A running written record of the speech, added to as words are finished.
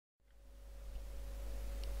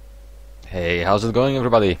Hey, how's it going,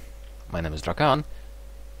 everybody? My name is Dracaan,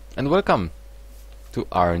 and welcome to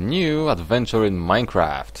our new adventure in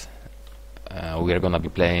Minecraft. We are gonna be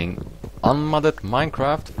playing unmodded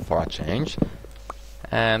Minecraft for a change,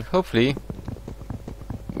 and hopefully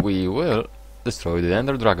we will destroy the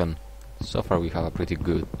Ender Dragon. So far we have a pretty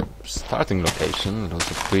good starting location, lots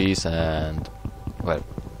of trees and, well,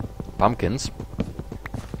 pumpkins.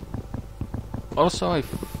 Also, I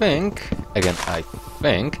think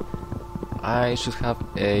I should have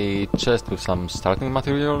a chest with some starting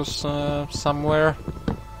materials somewhere.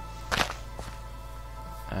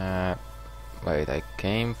 Wait, I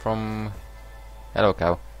came from... Hello,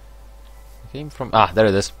 cow. I came from... Ah, there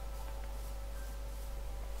it is.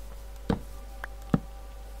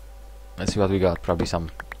 Let's see what we got. Probably some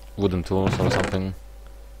wooden tools or something.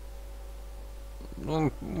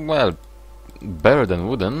 Well, better than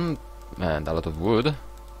wooden, and a lot of wood.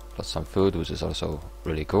 Plus some food, which is also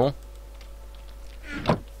really cool.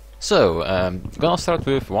 So, gonna start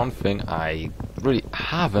with one thing. I really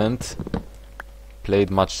haven't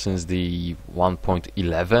played much since the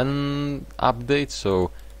 1.11 update,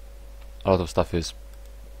 so a lot of stuff is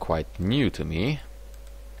quite new to me.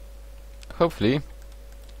 Hopefully,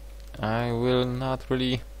 I will not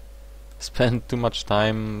really spend too much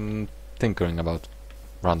time tinkering about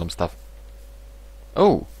random stuff.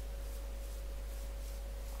 Oh!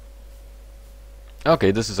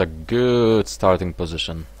 Okay, this is a good starting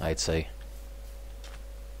position, I'd say.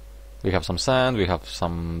 We have some sand, we have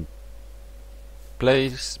some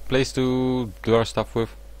place to do our stuff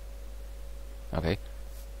with. Okay.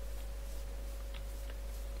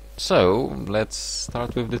 So, let's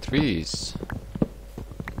start with the trees.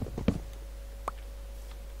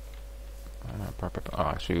 Oh,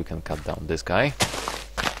 actually we can cut down this guy.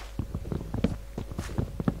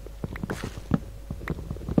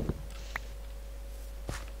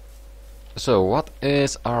 So, what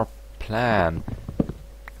is our plan?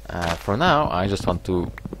 For now, I just want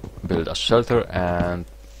to build a shelter and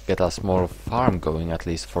get a small farm going, at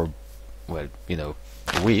least for, well, you know,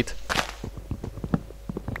 wheat.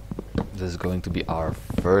 This is going to be our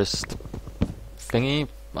first thingy,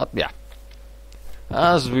 but yeah.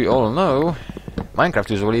 As we all know, Minecraft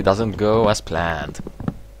usually doesn't go as planned.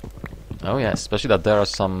 Oh yeah, especially that there are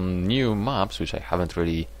some new maps which I haven't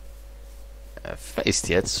really faced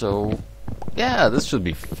yet, so... yeah, this should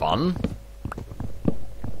be fun.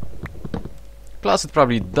 Plus, it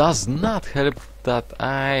probably does not help that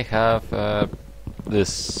I have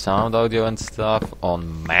this sound audio and stuff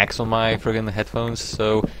on max on my friggin' headphones,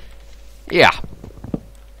 so yeah.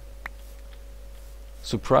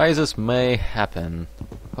 Surprises may happen.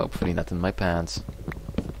 Hopefully not in my pants.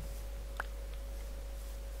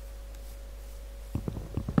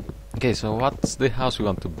 Okay, so what's the house we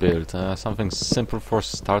want to build? Something simple for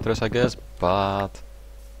starters, I guess, but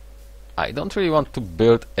I don't really want to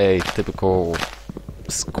build a typical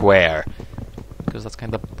square, because that's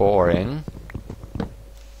kind of boring.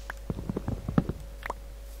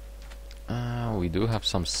 We do have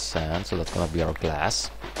some sand, so that's gonna be our glass.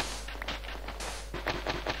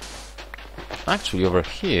 Actually, over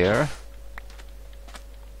here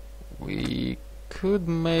we could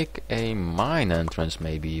make a mine entrance,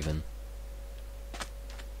 maybe even.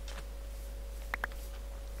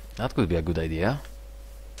 That could be a good idea.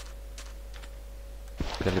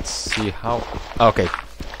 Okay, let's see how... okay.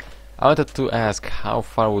 I wanted to ask how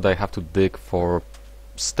far would I have to dig for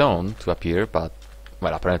stone to appear, but,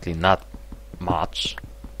 well, apparently not much.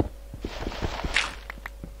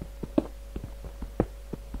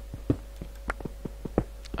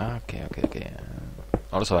 Okay.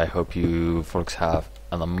 Also, I hope you folks have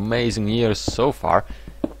an amazing year so far,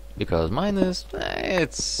 because mine is...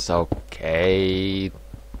 it's okay.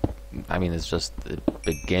 I mean, it's just the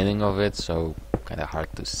beginning of it, so kinda hard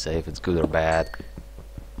to say if it's good or bad.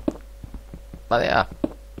 But yeah.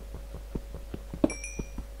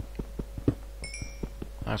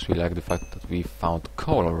 I actually like the fact that we found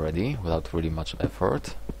coal already, without really much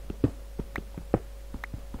effort.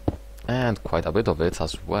 And quite a bit of it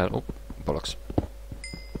as well. Oh, bollocks.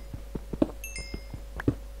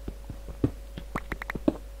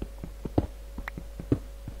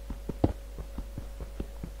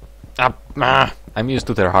 I'm used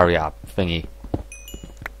to their hurry up thingy,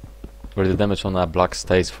 where the damage on a block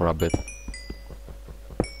stays for a bit.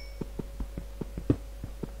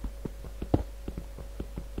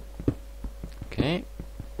 Okay.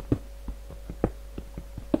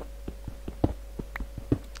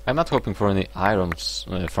 I'm not hoping for any irons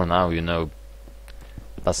for now, you know.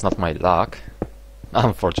 That's not my luck,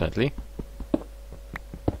 unfortunately.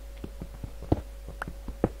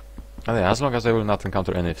 Oh yeah, as long as I will not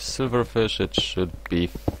encounter any silverfish, it should be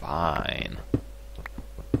fine.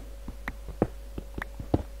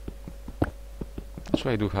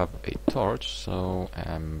 Actually, I do have a torch, so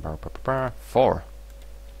 4.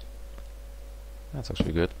 That's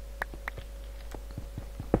actually good.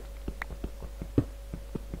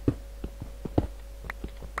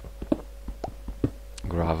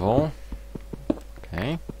 Gravel.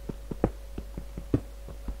 Okay.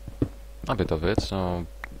 A bit of it, so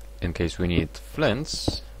in case we need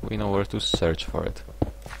flints, we know where to search for it.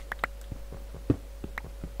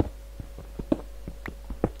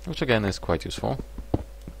 Which again is quite useful.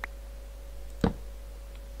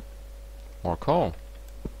 More coal.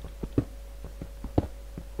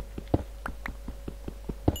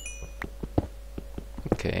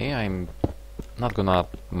 Okay, I'm not gonna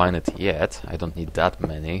mine it yet. I don't need that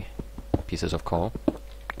many pieces of coal.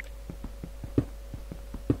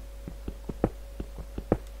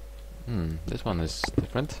 This one is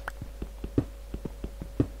different.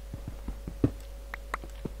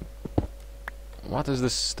 What is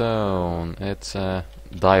this stone? It's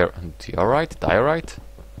diorite? Diorite?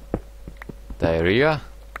 Diarrhea?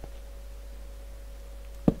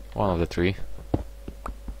 One of the three.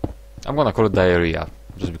 I'm gonna call it diarrhea,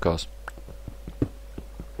 just because.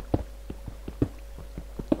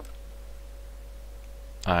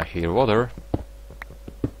 I hear water.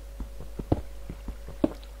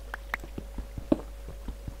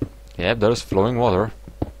 Yep, there's flowing water.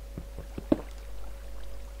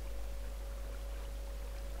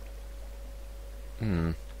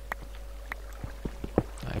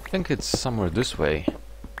 I think it's somewhere this way.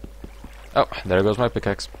 Oh, there goes my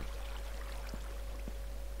pickaxe.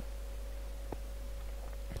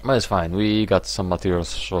 But it's fine, we got some materials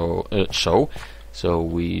so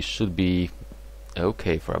we should be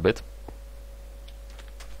okay for a bit.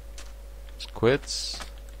 Squids.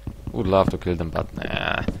 Would love to kill them, but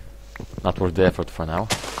nah. Not worth the effort for now.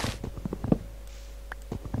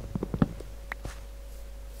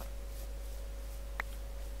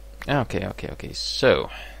 Okay, so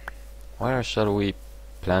where shall we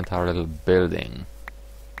plant our little building?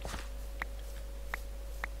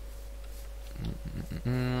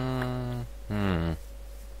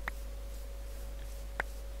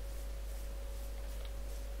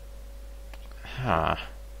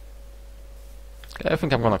 Okay, I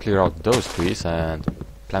think I'm gonna clear out those trees and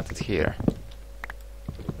plant it here.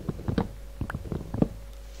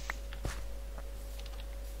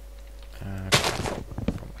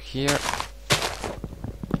 From here.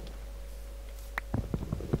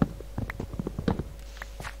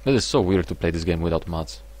 It is so weird to play this game without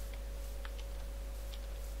mods.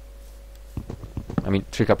 I mean,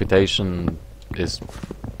 tree capitation is,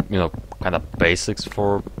 you know, kind of basics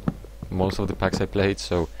for most of the packs I played,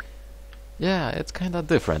 so yeah, it's kind of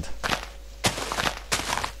different.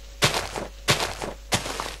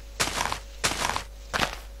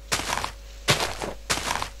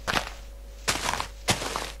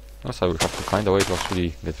 Also, I will have to find a way to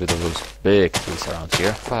actually get rid of those big trees around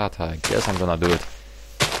here, but I guess I'm gonna do it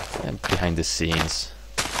behind the scenes,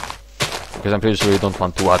 because I'm pretty sure you don't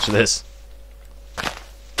want to watch this.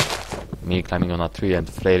 Me climbing on a tree and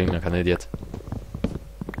flailing like an idiot.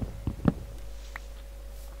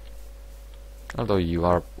 Although you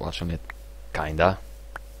are watching it, kinda.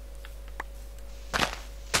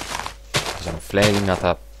 Because I'm flailing at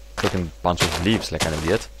a freaking bunch of leaves like an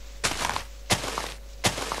idiot.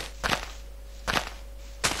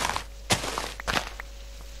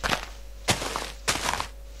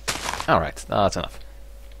 Alright, that's enough.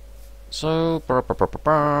 So,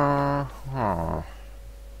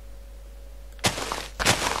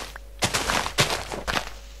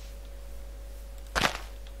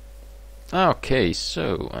 okay,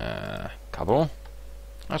 so cobble.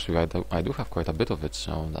 Actually, I do have quite a bit of it,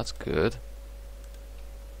 so that's good.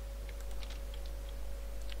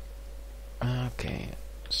 Okay,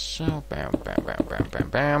 so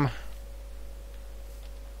bam.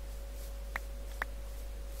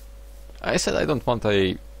 I said I don't want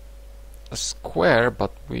a square,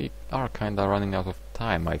 but we are kinda running out of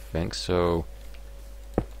time, I think, so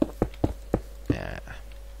yeah.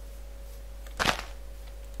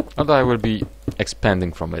 Although I will be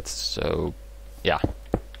expanding from it, so yeah.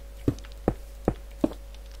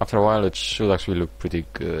 After a while it should actually look pretty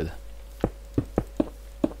good.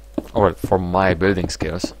 Or for my building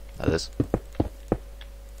skills, that is.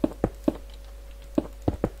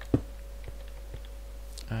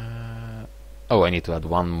 Oh, I need to add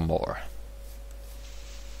one more.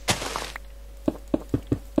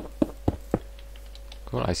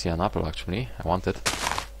 Cool, I see an apple actually. I want it.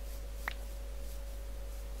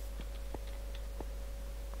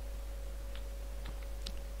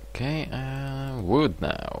 Okay, wood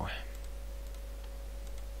now.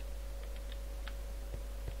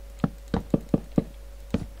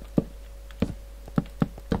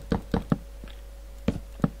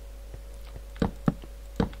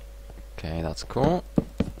 Okay, that's cool.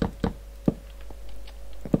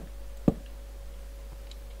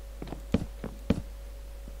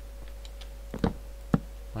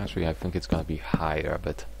 Actually, I think it's gonna be higher a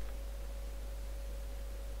bit.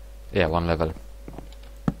 Yeah, one level.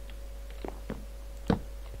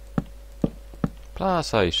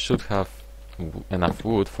 Plus, I should have enough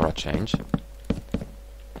wood for a change.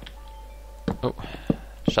 Oh,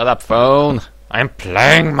 shut up, phone! I'm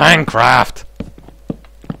playing Minecraft!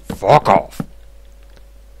 Fuck off!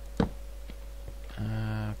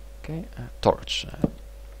 Okay, torch.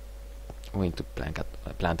 We need to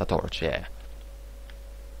plant a torch, yeah.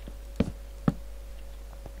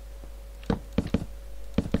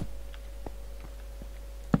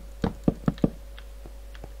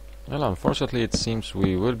 Well, unfortunately, it seems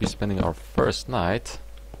we will be spending our first night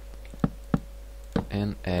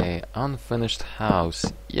in a unfinished house.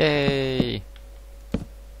 Yay!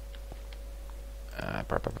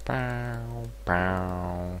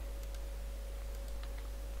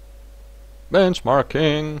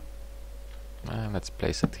 Benchmarking! Let's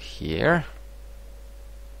place it here.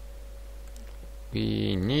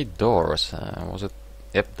 We need doors. Was it?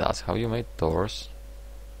 Yep, that's how you made doors.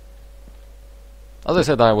 As I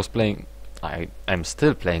said, I'm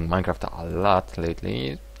still playing Minecraft a lot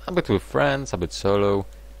lately. A bit with friends, a bit solo.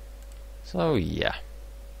 So yeah.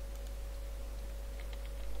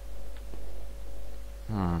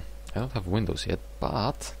 I don't have windows yet,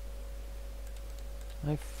 but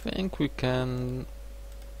I think we can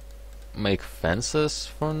make fences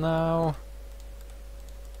for now.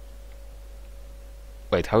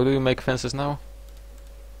 Wait, how do you make fences now?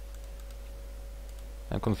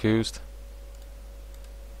 I'm confused.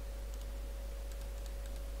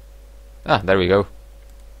 Ah, there we go.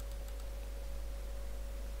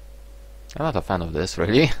 I'm not a fan of this,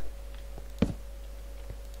 really.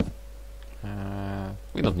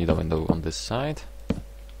 We don't need a window on this side.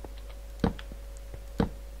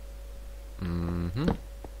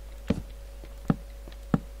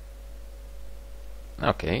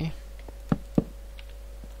 Okay.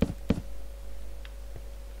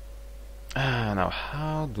 Now,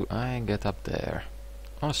 how do I get up there?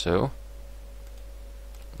 Also,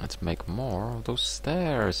 let's make more of those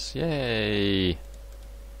stairs. Yay!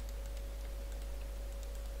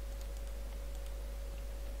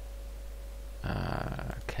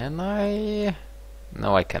 Can I?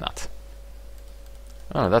 No, I cannot.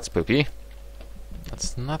 Oh, that's poopy.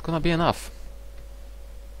 That's not gonna be enough.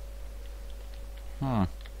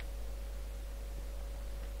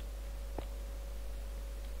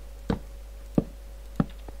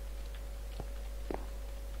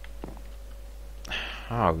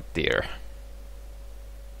 Oh dear.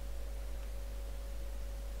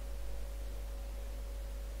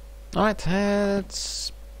 Alright,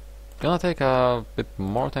 it's gonna take a bit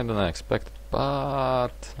more time than I expected,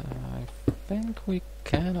 but I think we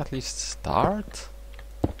can at least start.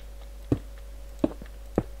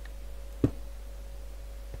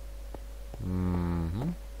 Mm-hmm.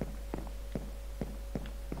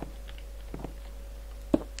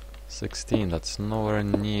 16, that's nowhere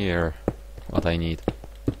near what I need.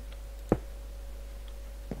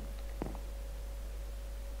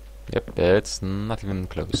 Yep, it's not even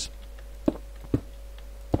close.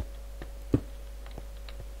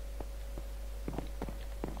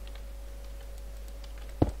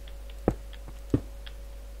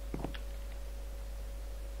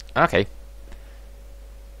 Okay.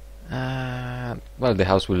 Well, the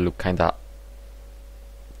house will look kinda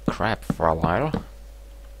crap for a while.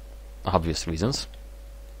 Obvious reasons.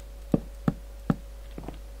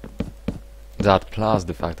 That plus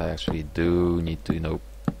the fact I actually do need to, you know...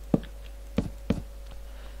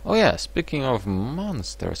 Oh yeah, speaking of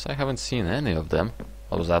monsters, I haven't seen any of them.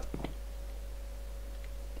 What was that?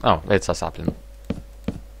 Oh, it's a sapling.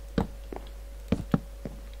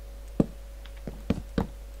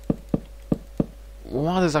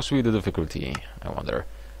 What is actually the difficulty, I wonder?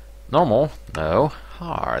 Normal? No.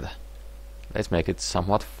 Hard. Let's make it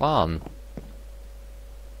somewhat fun.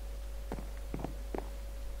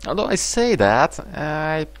 Although I say that,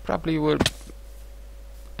 I probably will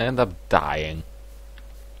end up dying.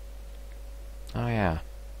 Oh yeah.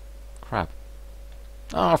 Crap.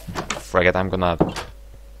 Oh, frig it, I'm gonna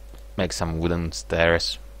make some wooden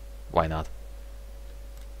stairs. Why not?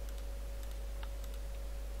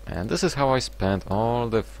 And this is how I spent all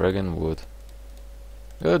the friggin' wood.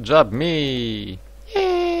 Good job, me!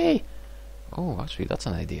 Yay! Oh, actually, that's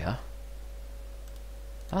an idea.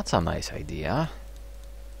 That's a nice idea.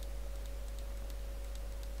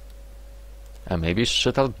 And maybe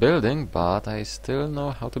shit out building, but I still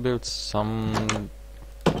know how to build some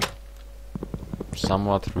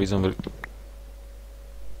somewhat reasonable.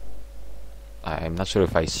 I'm not sure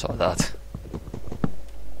if I saw that.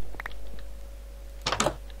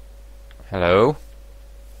 Hello?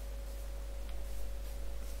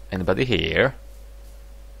 Anybody here?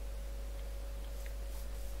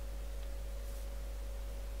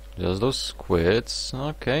 Just those squids,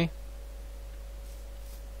 okay.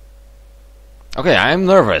 Okay, I'm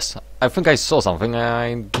nervous. I think I saw something,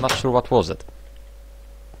 I'm not sure what was it.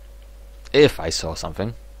 If I saw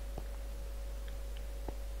something.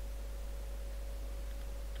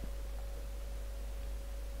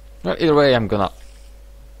 Well, either way, I'm gonna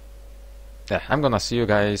see you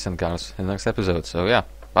guys and girls in the next episode, so yeah,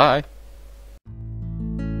 bye!